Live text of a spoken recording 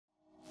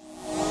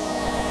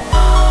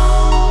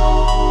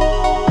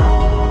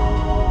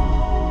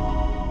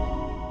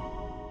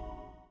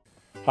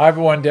Hi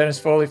everyone, Dennis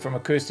Foley from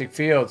Acoustic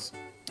Fields.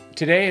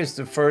 Today is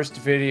the first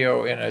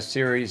video in a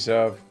series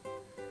of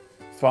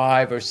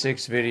 5 or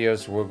 6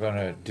 videos we're going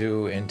to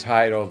do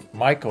entitled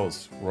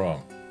Michael's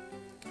Room.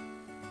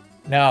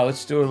 Now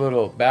let's do a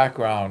little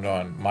background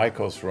on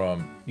Michael's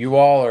Room. You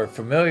all are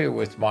familiar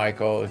with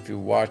Michael if you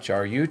watch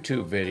our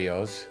YouTube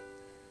videos.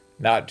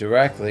 Not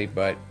directly,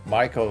 but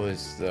Michael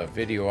is the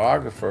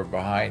videographer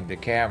behind the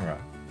camera,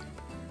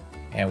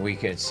 and we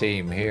can see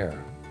him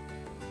here.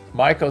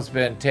 Michael's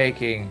been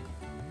taking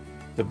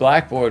the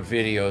blackboard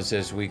videos,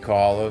 as we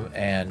call them,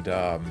 and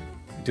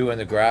doing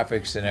the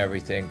graphics and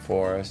everything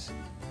for us,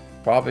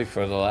 probably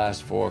for the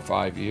last 4 or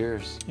 5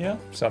 years. Yeah,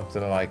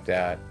 something like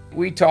that.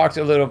 We talked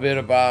a little bit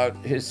about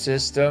his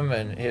system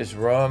and his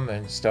room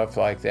and stuff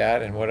like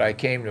that, and what I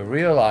came to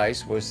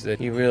realize was that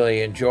he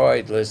really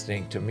enjoyed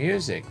listening to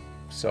music.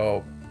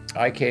 So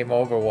I came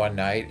over one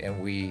night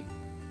and we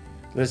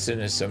listened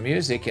to some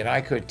music, and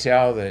I could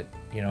tell that,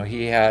 you know,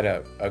 he had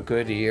a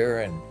good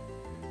ear and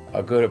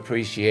a good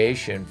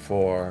appreciation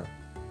for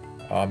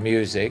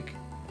music,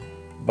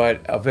 but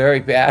a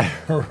very bad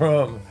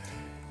room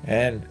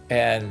and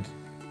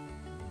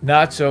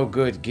not so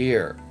good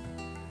gear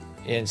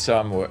in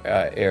some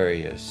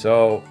areas.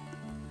 So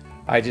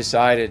I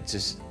decided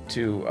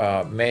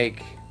to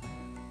make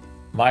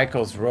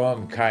Michael's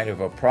room kind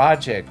of a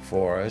project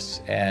for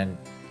us and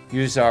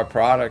use our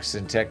products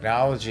and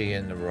technology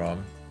in the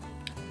room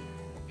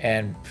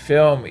and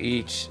film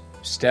each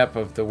step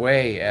of the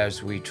way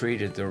as we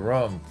treated the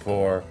room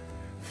for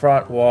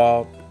front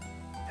wall,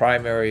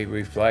 primary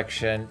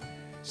reflection,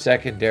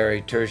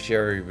 secondary,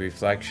 tertiary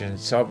reflection,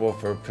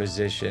 subwoofer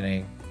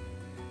positioning,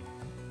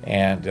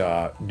 and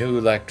new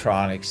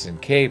electronics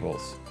and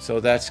cables.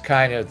 So that's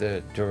kind of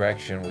the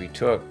direction we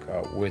took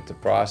with the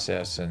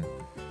process. And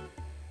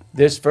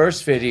this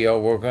first video,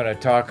 we're going to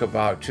talk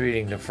about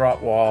treating the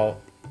front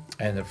wall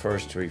and the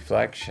first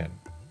reflection.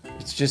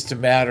 It's just a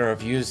matter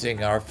of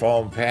using our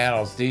foam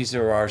panels. These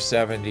are our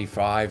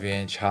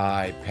 75-inch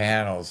high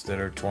panels that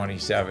are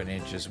 27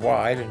 inches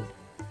wide, and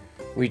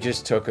we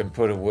just took and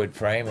put a wood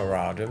frame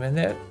around them,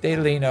 and they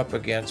lean up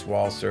against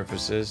wall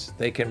surfaces.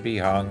 They can be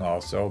hung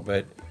also,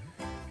 but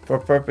for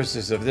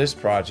purposes of this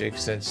project,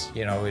 since,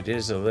 you know, it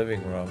is a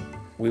living room,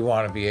 we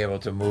want to be able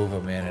to move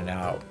them in and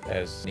out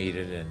as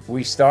needed. And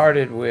we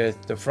started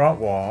with the front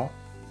wall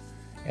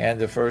and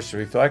the first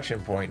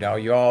reflection point. Now,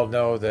 you all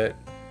know that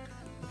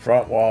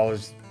front wall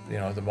is, you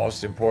know, the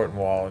most important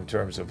wall in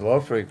terms of low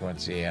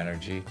frequency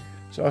energy.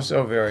 It's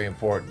also very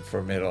important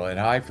for middle and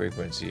high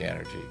frequency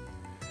energy.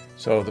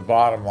 So the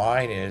bottom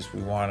line is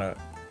we want to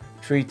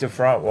treat the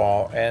front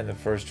wall and the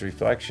first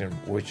reflection,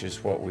 which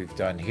is what we've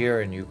done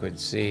here, and you can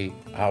see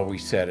how we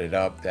set it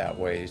up that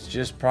way. It's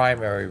just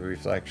primary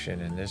reflection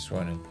in this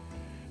one, and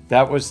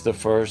that was the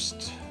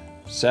first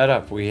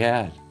setup we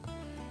had.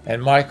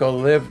 And Michael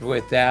lived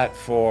with that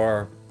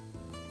for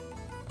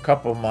a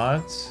couple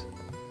months.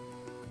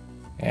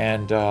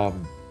 And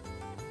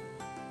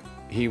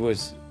he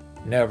was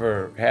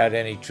never had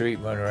any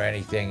treatment or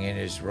anything in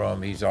his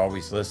room. He's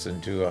always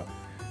listened to a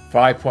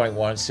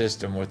 5.1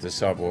 system with the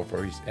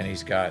subwoofer, and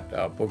he's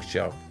got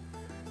bookshelf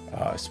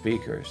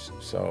speakers.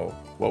 So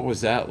what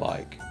was that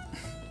like?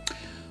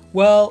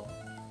 Well,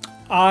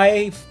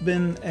 I've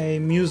been a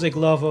music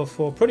lover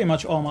for pretty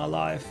much all my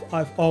life.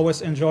 I've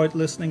always enjoyed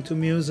listening to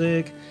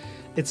music.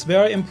 It's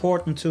very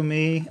important to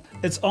me.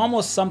 It's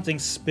almost something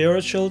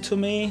spiritual to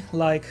me,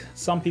 like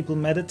some people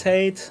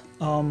meditate.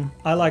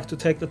 I like to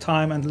take the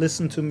time and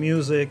listen to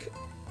music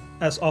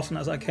as often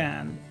as I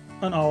can.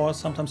 An hour,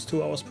 sometimes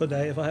 2 hours per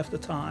day if I have the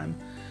time.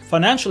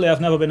 Financially, I've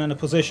never been in a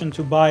position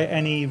to buy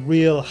any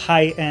real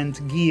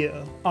high-end gear.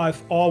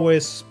 I've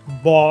always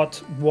bought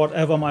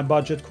whatever my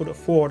budget could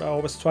afford. I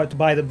always tried to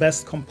buy the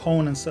best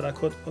components that I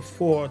could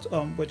afford,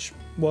 which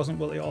wasn't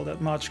really all that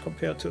much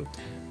compared to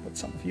what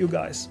some of you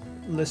guys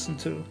listen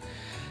to.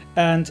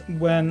 And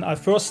when I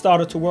first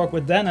started to work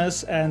with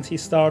Dennis and he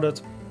started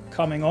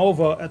coming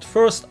over, at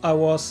first I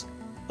was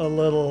a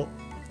little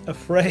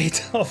afraid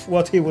of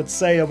what he would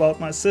say about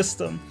my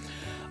system.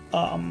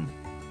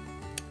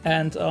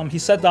 He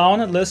sat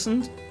down and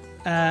listened,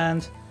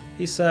 and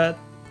he said,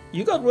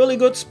 "You got really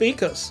good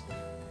speakers."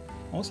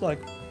 I was like,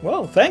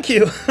 "Well, thank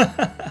you."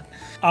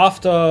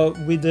 After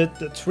we did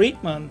the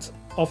treatment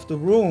of the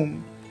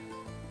room,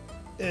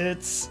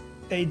 it's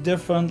a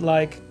different,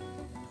 like,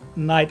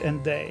 night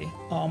and day.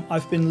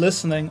 I've been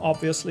listening,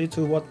 obviously,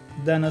 to what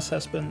Dennis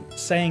has been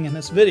saying in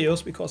his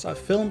videos because I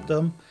filmed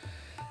them,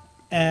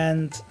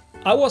 and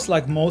I was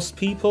like most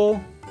people,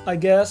 I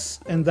guess,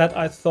 in that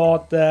I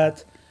thought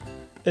that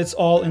it's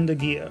all in the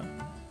gear.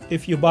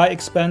 If you buy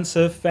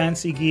expensive,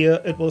 fancy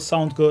gear, it will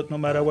sound good no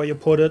matter where you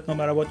put it, no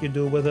matter what you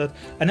do with it.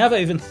 I never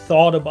even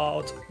thought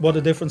about what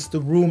a difference the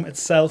room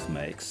itself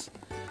makes.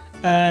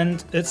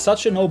 And it's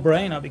such a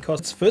no-brainer because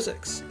it's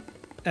physics.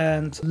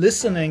 And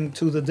listening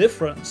to the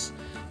difference,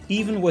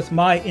 even with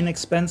my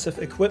inexpensive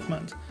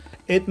equipment,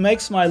 it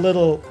makes my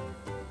little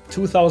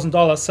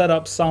 $2,000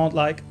 setup sound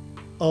like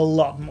a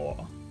lot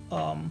more.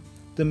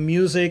 The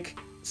music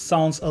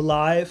sounds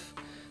alive.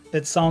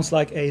 It sounds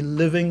like a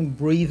living,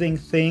 breathing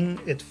thing.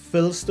 It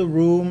fills the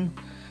room,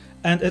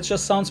 and it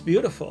just sounds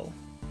beautiful.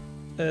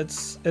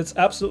 It's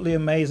absolutely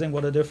amazing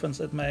what a difference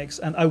it makes.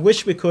 And I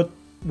wish we could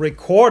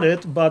record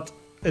it, but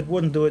it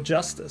wouldn't do it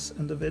justice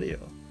in the video.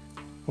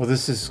 Well,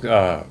 this is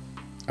a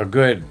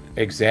good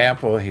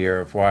example here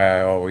of why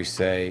I always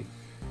say,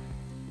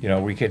 you know,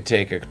 we could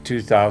take a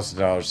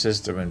 $2,000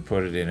 system and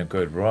put it in a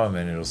good room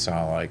and it'll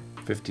sound like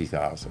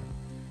 $50,000.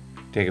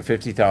 Take a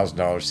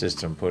 $50,000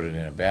 system, put it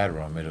in a bad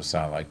room, it'll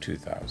sound like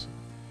 $2,000.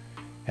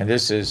 And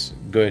this is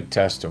good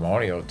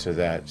testimonial to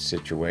that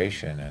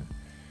situation. And,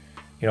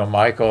 you know,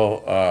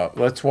 Michael,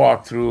 let's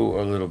walk through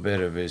a little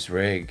bit of his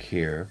rig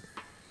here.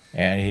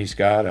 And he's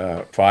got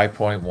a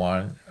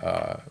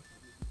 5.1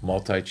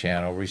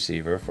 multi-channel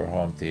receiver for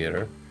home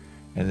theater.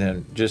 And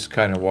then just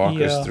kind of walk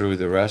us through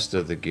the rest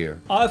of the gear.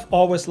 I've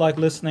always liked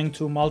listening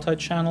to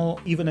multi-channel,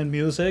 even in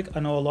music. I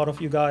know a lot of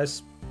you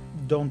guys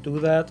don't do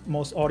that.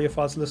 Most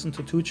audiophiles listen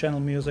to 2-channel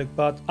music,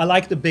 but I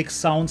like the big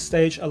sound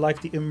stage. I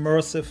like the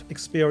immersive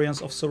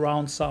experience of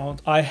surround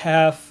sound. I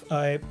have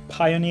a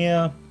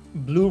Pioneer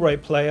Blu-ray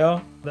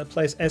player that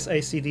plays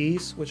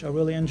SACDs, which I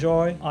really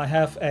enjoy. I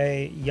have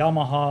a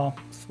Yamaha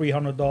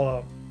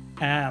 $300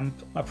 amp.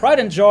 My pride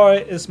and joy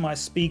is my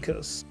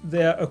speakers.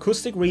 They're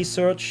Acoustic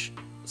Research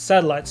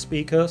satellite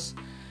speakers,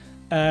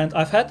 and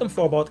I've had them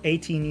for about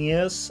 18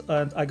 years,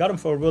 and I got them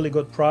for a really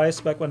good price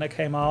back when they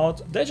came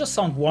out. They just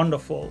sound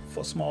wonderful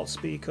for small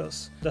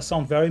speakers. They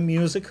sound very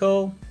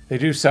musical. They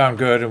do sound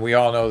good, and we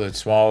all know that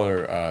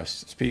smaller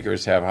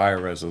speakers have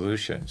higher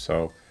resolution.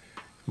 So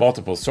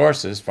multiple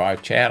sources,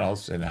 5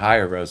 channels, and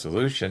higher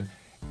resolution,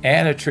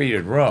 and a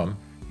treated room,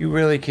 you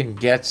really can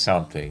get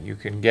something. You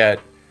can get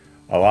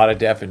a lot of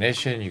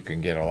definition, you can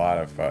get a lot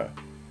of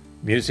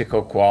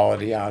musical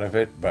quality out of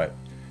it, but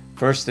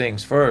first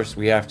things first,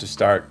 we have to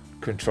start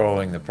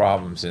controlling the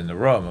problems in the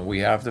room. And we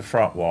have the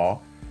front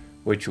wall,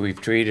 which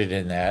we've treated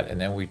in that, and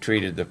then we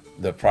treated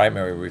the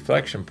primary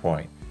reflection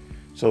point.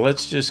 So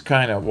let's just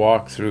kind of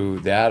walk through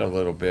that a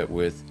little bit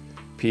with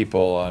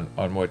people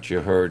on what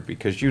you heard,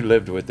 because you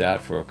lived with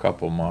that for a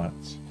couple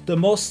months. The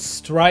most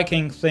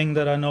striking thing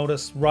that I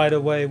noticed right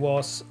away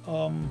was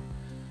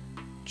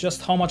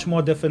just how much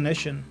more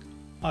definition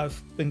I've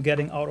been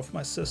getting out of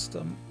my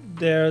system.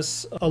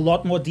 There's a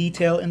lot more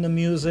detail in the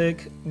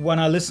music. When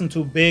I listen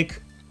to big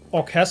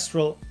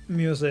orchestral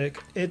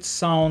music, it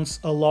sounds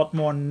a lot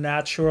more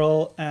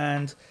natural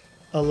and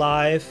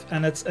alive,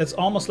 and it's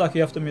almost like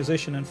you have the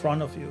musician in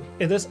front of you.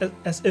 It is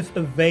as if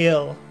a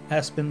veil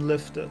has been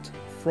lifted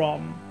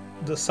from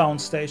the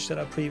sound stage that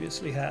I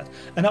previously had.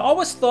 And I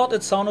always thought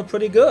it sounded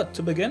pretty good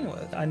to begin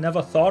with. I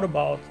never thought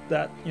about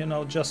that, you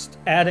know, just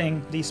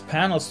adding these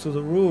panels to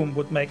the room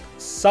would make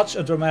such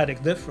a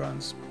dramatic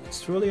difference.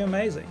 It's truly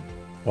amazing.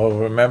 Well,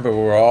 remember,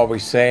 we're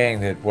always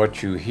saying that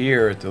what you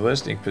hear at the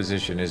listening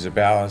position is a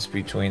balance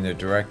between the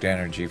direct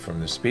energy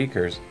from the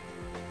speakers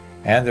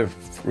and the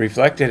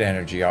reflected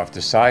energy off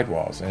the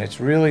sidewalls. And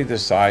it's really the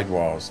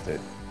sidewalls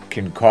that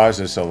can cause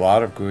us a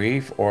lot of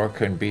grief or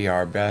can be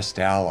our best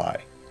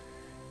ally.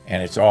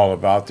 And it's all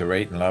about the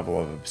rate and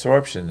level of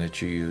absorption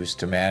that you use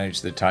to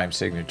manage the time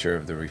signature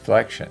of the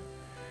reflection.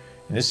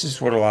 And this is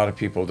what a lot of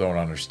people don't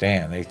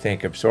understand. They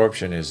think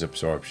absorption is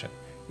absorption.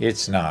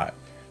 It's not.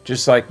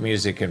 Just like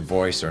music and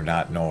voice are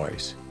not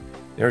noise.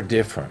 They're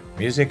different.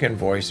 Music and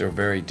voice are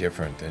very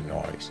different than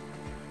noise.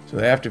 So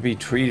they have to be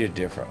treated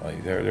differently.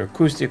 Their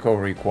acoustical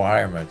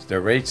requirements,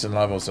 their rates and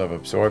levels of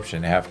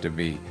absorption have to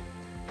be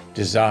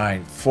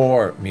designed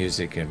for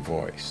music and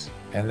voice.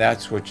 And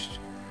that's what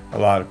a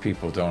lot of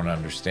people don't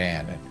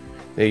understand. And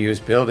they use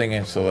building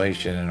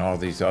insulation and all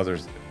these other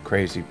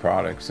crazy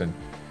products, and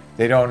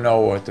they don't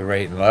know what the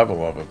rate and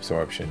level of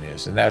absorption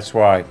is. And that's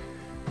why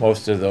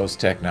most of those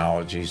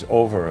technologies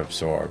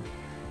over-absorb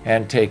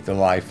and take the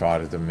life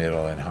out of the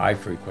middle and high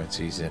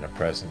frequencies in a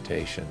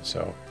presentation.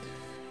 So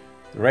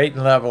the rate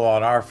and level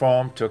on our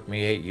foam took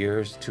me 8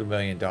 years, $2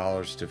 million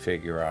to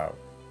figure out.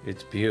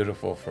 It's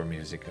beautiful for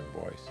music and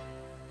voice.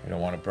 I don't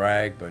want to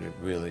brag, but it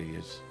really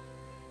is.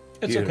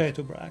 It's okay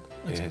to brag.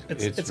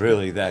 It's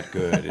really good. That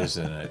good,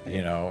 isn't it?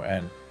 You know,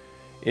 and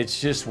it's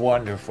just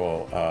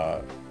wonderful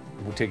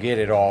to get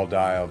it all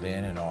dialed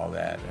in and all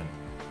that. And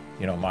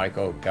you know,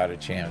 Michael got a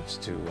chance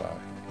to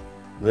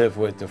live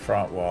with the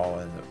front wall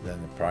and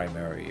then the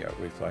primary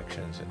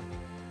reflections, and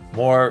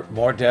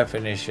more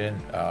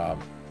definition,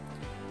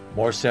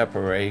 more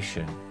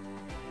separation.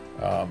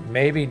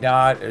 Maybe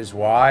not as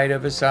wide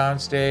of a sound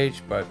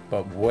stage, but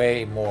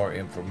way more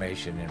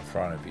information in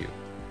front of you.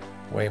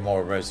 Way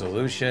more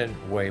resolution,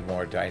 way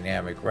more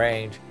dynamic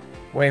range,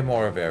 way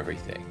more of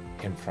everything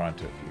in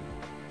front of you.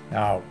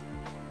 Now,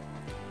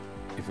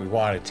 if we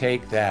want to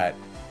take that,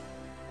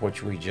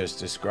 which we just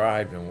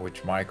described and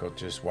which Michael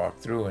just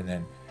walked through, and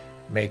then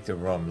make the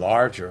room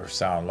larger or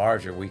sound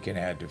larger, we can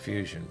add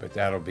diffusion, but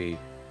that'll be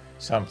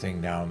something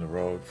down the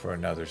road for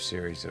another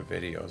series of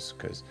videos,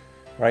 because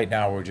right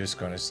now we're just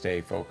going to stay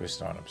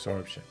focused on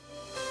absorption.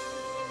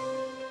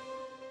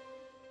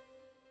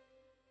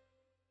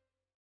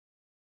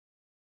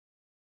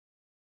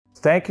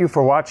 Thank you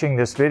for watching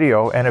this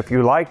video, and if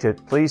you liked it,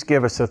 please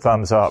give us a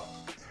thumbs up.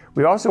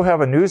 We also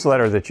have a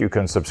newsletter that you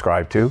can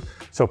subscribe to,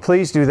 so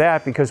please do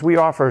that because we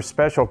offer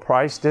special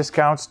price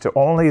discounts to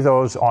only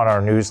those on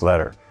our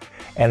newsletter.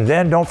 And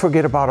then don't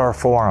forget about our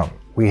forum.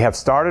 We have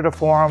started a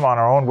forum on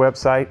our own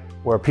website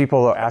where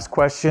people ask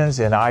questions,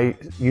 and I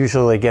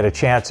usually get a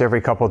chance every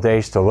couple of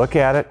days to look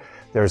at it.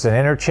 There's an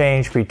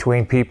interchange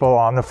between people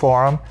on the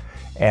forum,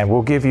 and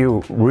we'll give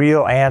you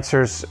real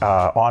answers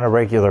on a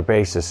regular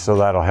basis, so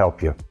that'll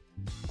help you.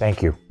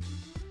 Thank you.